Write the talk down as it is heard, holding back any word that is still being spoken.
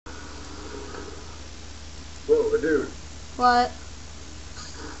but dude. What?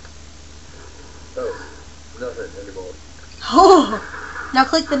 Oh, nothing anymore. Oh! Now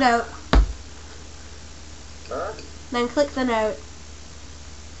click the note. Huh? Then click the note.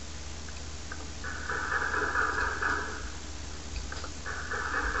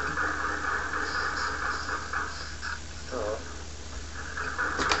 Oh.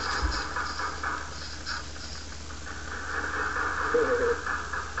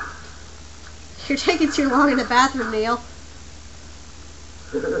 You're taking too long in the bathroom, Neil.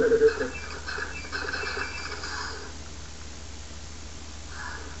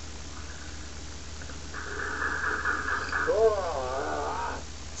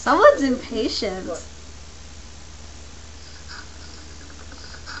 Someone's impatient.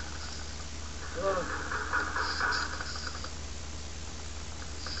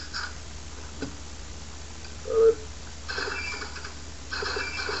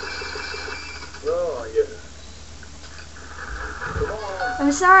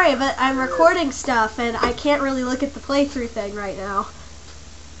 I'm sorry, but I'm recording stuff and I can't really look at the playthrough thing right now.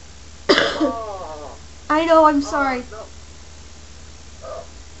 I know, I'm sorry.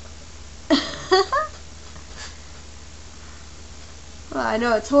 Well, I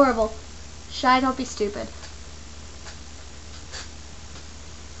know, it's horrible. Shy, don't be stupid.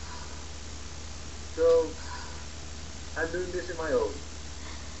 So, I'm doing this in my own.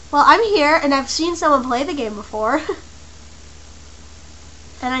 Well, I'm here and I've seen someone play the game before.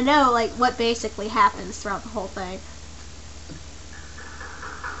 And I know, like, what basically happens throughout the whole thing.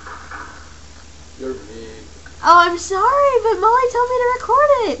 You're mean. Oh, I'm sorry, but Molly told me to record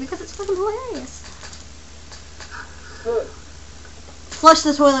it because it's fucking hilarious. Flush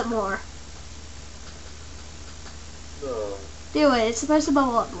the toilet more. No. Do it. It's supposed to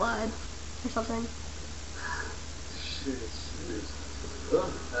bubble up blood or something. Shit. Oh,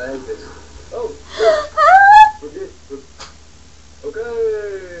 I hate this. Oh.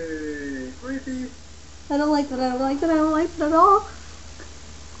 Okay. Creepy. I don't like that. I don't like that. I don't like that at all.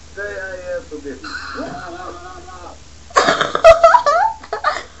 Say I am forgiven.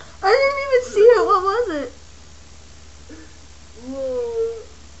 I didn't even see it. What was it? Whoa.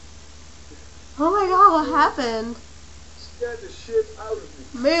 Oh my god, what happened? Scared the shit out of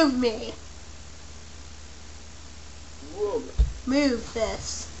me. Move me. Whoa. Move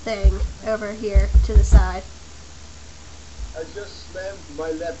this thing over here to the side. I just slammed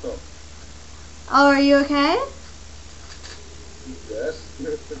my laptop. Oh, are you okay? Yes.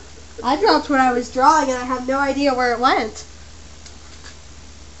 I dropped what I was drawing and I have no idea where it went.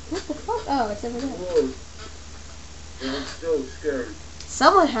 What the fuck? Oh, it's over there. Whoa. It was so scary.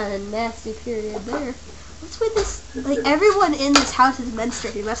 Someone had a nasty period there. What's with this? Like, everyone in this house is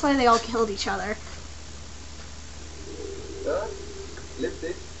menstruating. That's why they all killed each other. Huh?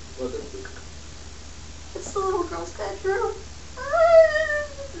 Lipstick? What is it? It's the little girl's bedroom.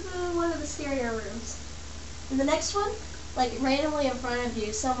 One of the scarier rooms. And the next one, like, randomly in front of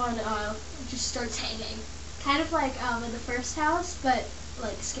you, someone just starts hanging. Kind of like in the first house, but,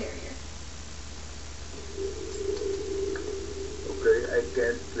 like, scarier. Okay, I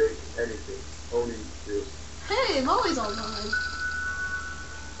can't click anything. Only this. Hey, Molly's online.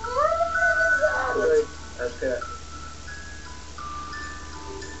 Alright, okay.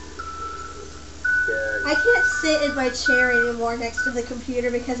 I can't sit in my chair anymore next to the computer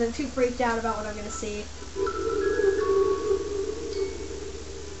because I'm too freaked out about what I'm going to see.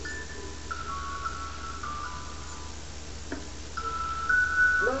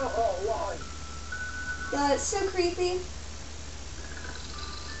 No, oh, why? God, it's so creepy.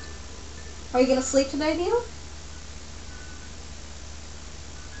 Are you going to sleep tonight, Neil?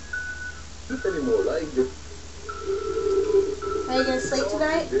 Not anymore, like the Are you going to sleep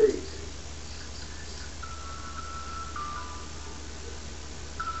tonight? days.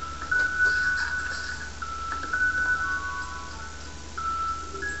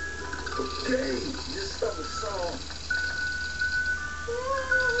 Okay, just stop the song.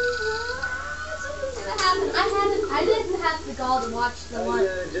 Something's going to happen. I didn't have the gall to watch the one.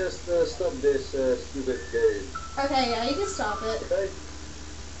 Just stop this stupid game. Okay, yeah, you can stop it. Okay?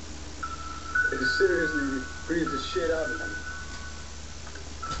 It seriously creeps the shit out of me.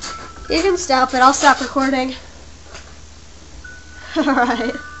 You can stop it. I'll stop recording.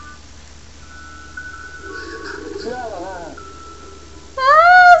 Alright.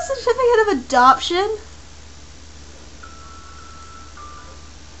 Certificate of adoption?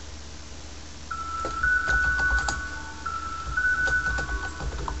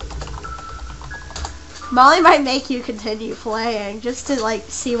 Molly might make you continue playing just to, like,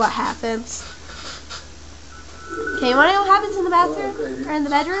 see what happens. Okay, you wanna know what happens in the bathroom? Or in the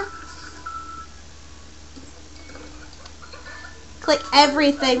bedroom? Click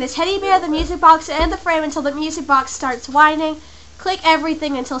everything. The teddy bear, the music box, and the frame until the music box starts whining. Click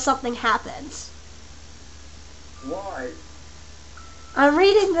everything until something happens. Why? I'm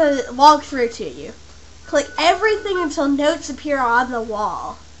reading the walkthrough to you. Click everything until notes appear on the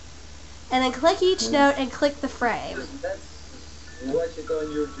wall. And then click each note and click the frame. Let's watch it on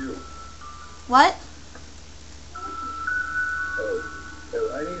YouTube. What? Oh,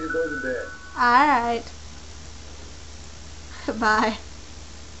 I need to go to bed. Alright. Bye.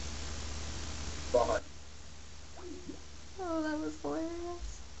 Bye. Oh, that was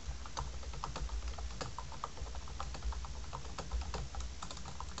hilarious.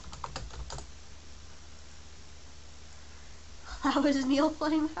 That was Neil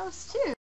playing house too.